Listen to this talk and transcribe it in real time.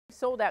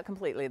sold out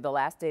completely the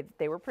last day that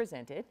they were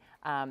presented.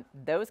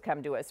 Those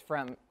come to us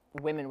from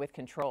Women with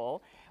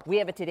Control. We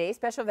have a Today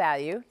Special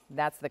Value.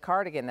 That's the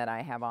cardigan that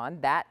I have on.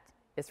 That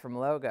is from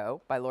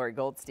Logo by Lori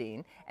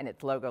Goldstein, and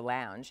it's Logo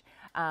Lounge.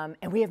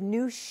 And we have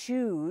new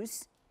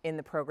shoes in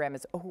the program,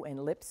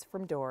 and lips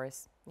from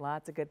Doris.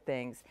 Lots of good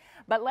things.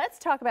 But let's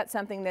talk about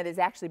something that is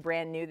actually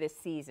brand new this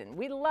season.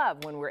 We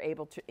love when we're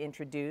able to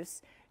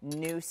introduce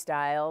new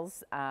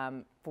styles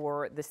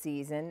for the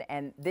season,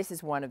 and this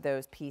is one of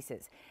those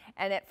pieces.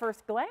 And at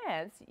first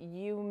glance,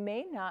 you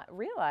may not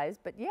realize,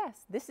 but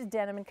yes, this is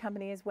Denim &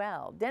 Company as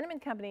well. Denim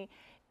 & Company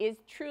is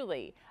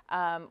truly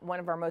one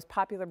of our most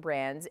popular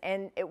brands,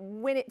 and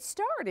when it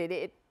started,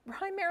 it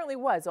primarily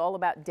was all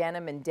about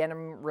denim and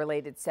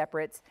denim-related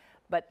separates.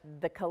 But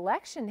the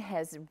collection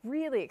has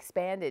really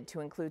expanded to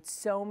include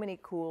so many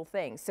cool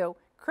things. So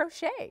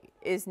crochet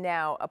is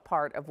now a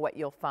part of what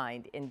you'll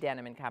find in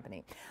Denim &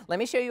 Company. Let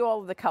me show you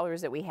all of the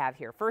colors that we have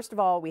here. First of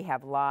all, we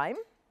have lime.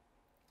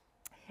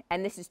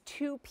 And this is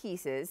 2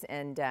 pieces,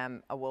 and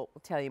we'll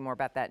tell you more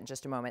about that in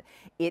just a moment.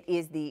 It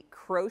is the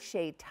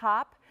crochet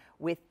top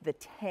with the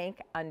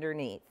tank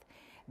underneath.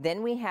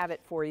 Then we have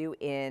it for you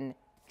in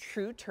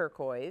true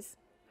turquoise.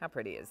 How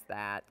pretty is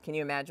that? Can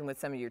you imagine with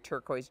some of your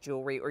turquoise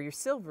jewelry or your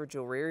silver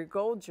jewelry or your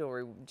gold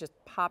jewelry just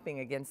popping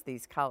against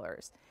these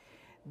colors?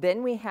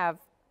 Then we have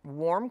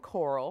warm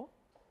coral.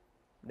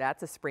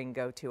 That's a spring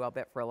go-to, I'll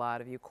bet, for a lot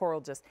of you.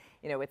 Coral just,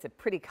 you know, it's a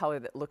pretty color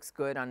that looks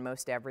good on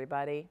most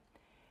everybody.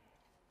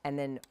 And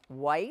then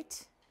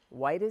white.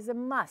 White is a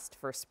must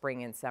for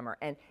spring and summer.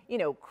 And, you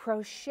know,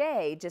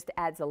 crochet just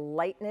adds a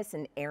lightness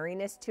and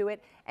airiness to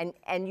it.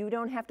 And you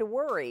don't have to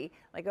worry,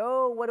 like,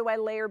 oh, what do I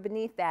layer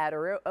beneath that?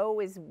 Or, oh,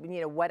 is,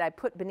 you know, what I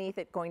put beneath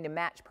it going to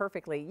match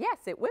perfectly? Yes,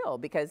 it will,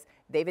 because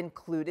they've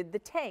included the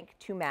tank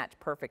to match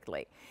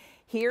perfectly.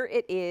 Here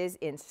it is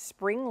in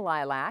spring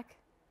lilac.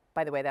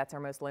 By the way, that's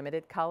our most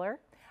limited color.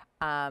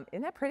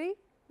 Isn't that pretty?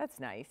 That's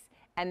nice.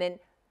 And then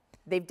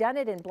they've done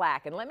it in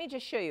black. And let me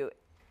just show you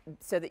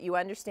so that you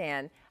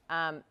understand.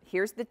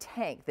 Here's the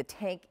tank. The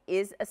tank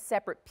is a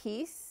separate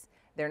piece.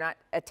 They're not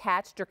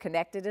attached or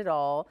connected at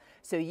all.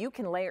 So you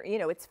can layer, you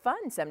know, it's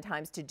fun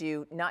sometimes to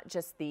do not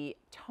just the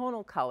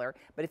tonal color,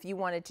 but if you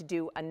wanted to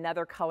do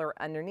another color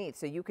underneath.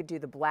 So you could do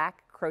the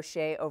black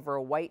crochet over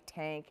a white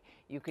tank.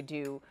 You could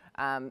do,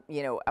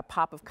 you know, a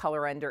pop of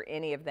color under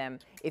any of them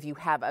if you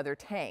have other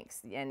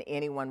tanks, and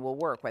anyone will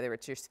work, whether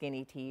it's your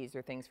skinny tees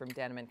or things from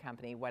Denim &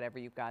 Company, whatever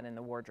you've got in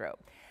the wardrobe.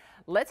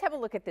 Let's have a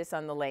look at this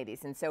on the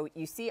ladies. And so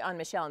you see on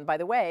Michelle, and by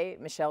the way,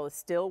 Michelle is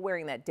still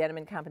wearing that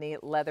Denim & Company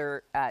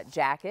leather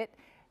jacket.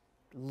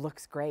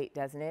 Looks great,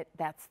 doesn't it?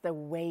 That's the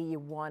way you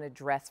want to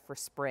dress for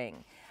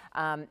spring.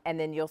 And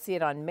then you'll see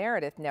it on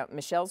Meredith. Now,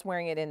 Michelle's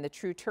wearing it in the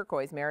true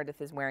turquoise.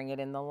 Meredith is wearing it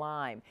in the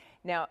lime.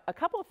 Now, a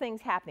couple of things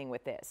happening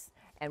with this,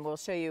 and we'll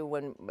show you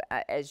when,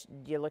 as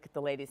you look at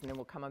the ladies, and then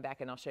we'll come on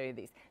back and I'll show you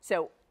these.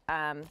 So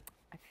I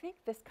think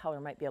this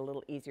color might be a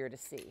little easier to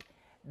see.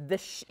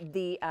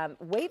 The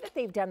way that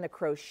they've done the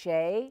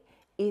crochet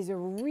is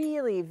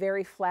really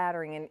very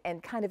flattering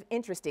and kind of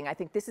interesting. I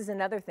think this is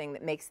another thing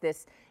that makes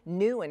this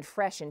new and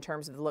fresh in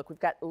terms of the look. We've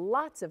got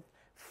lots of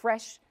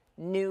fresh,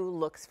 new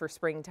looks for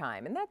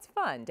springtime, and that's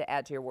fun to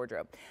add to your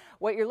wardrobe.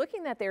 What you're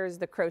looking at there is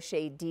the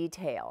crochet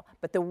detail,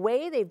 but the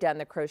way they've done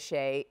the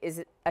crochet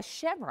is a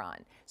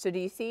chevron. So do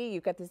you see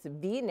you've got this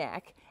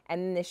V-neck,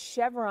 and this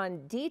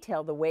chevron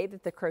detail, the way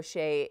that the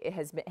crochet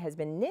has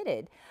been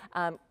knitted,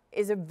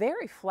 is a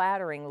very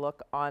flattering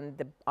look on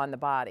the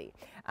body.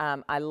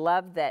 I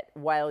love that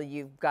while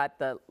you've got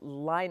the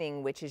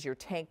lining, which is your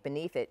tank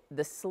beneath it,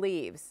 the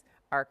sleeves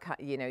are,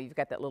 you know, you've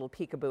got that little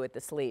peekaboo at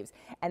the sleeves.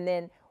 And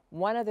then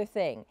one other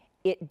thing,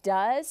 it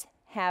does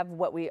have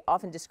what we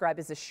often describe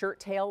as a shirt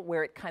tail,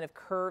 where it kind of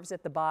curves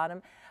at the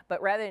bottom,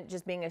 but rather than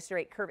just being a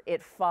straight curve,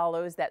 it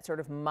follows that sort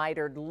of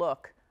mitered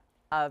look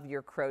of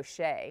your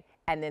crochet,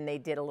 and then they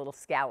did a little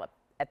scallop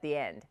at the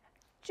end.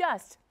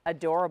 Just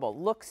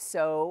adorable. Looks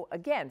so,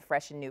 again,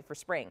 fresh and new for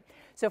spring.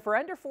 So for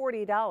under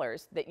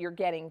 $40 that you're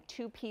getting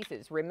 2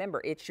 pieces.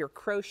 Remember, it's your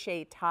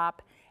crochet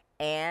top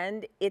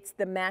and it's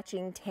the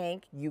matching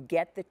tank. You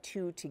get the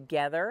 2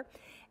 together.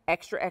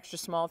 Extra, extra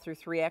small through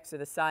 3X are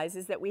the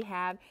sizes that we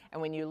have.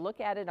 And when you look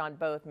at it on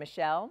both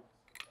Michelle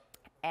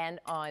and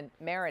on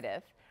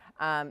Meredith,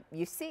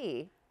 you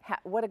see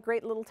what a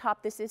great little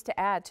top this is to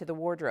add to the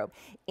wardrobe.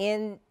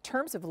 In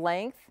terms of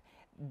length,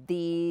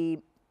 the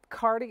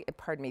crochet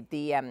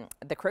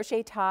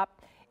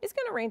top is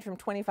going to range from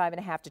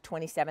 25.5 to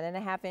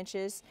 27.5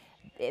 inches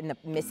in the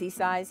Missy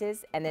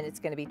sizes, and then it's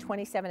going to be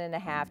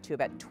 27.5 to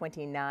about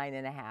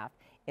 29.5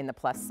 in the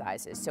plus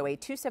sizes. So a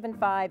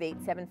 275,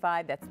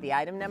 875, that's the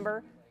item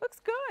number. Looks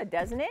good,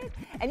 doesn't it?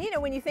 And you know,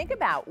 when you think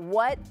about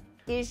what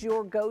is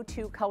your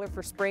go-to color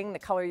for spring, the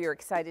color you're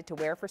excited to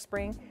wear for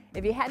spring,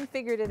 if you hadn't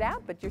figured it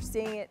out, but you're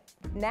seeing it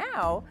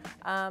now,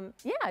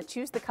 yeah,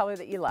 choose the color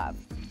that you love.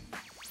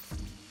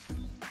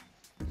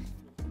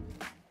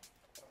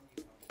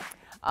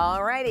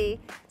 Alrighty,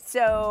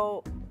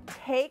 so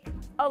take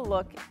a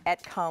look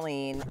at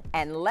Colleen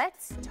and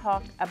let's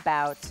talk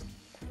about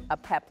a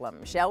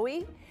peplum, shall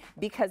we?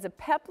 because a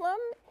peplum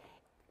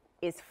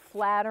is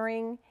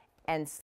flattering and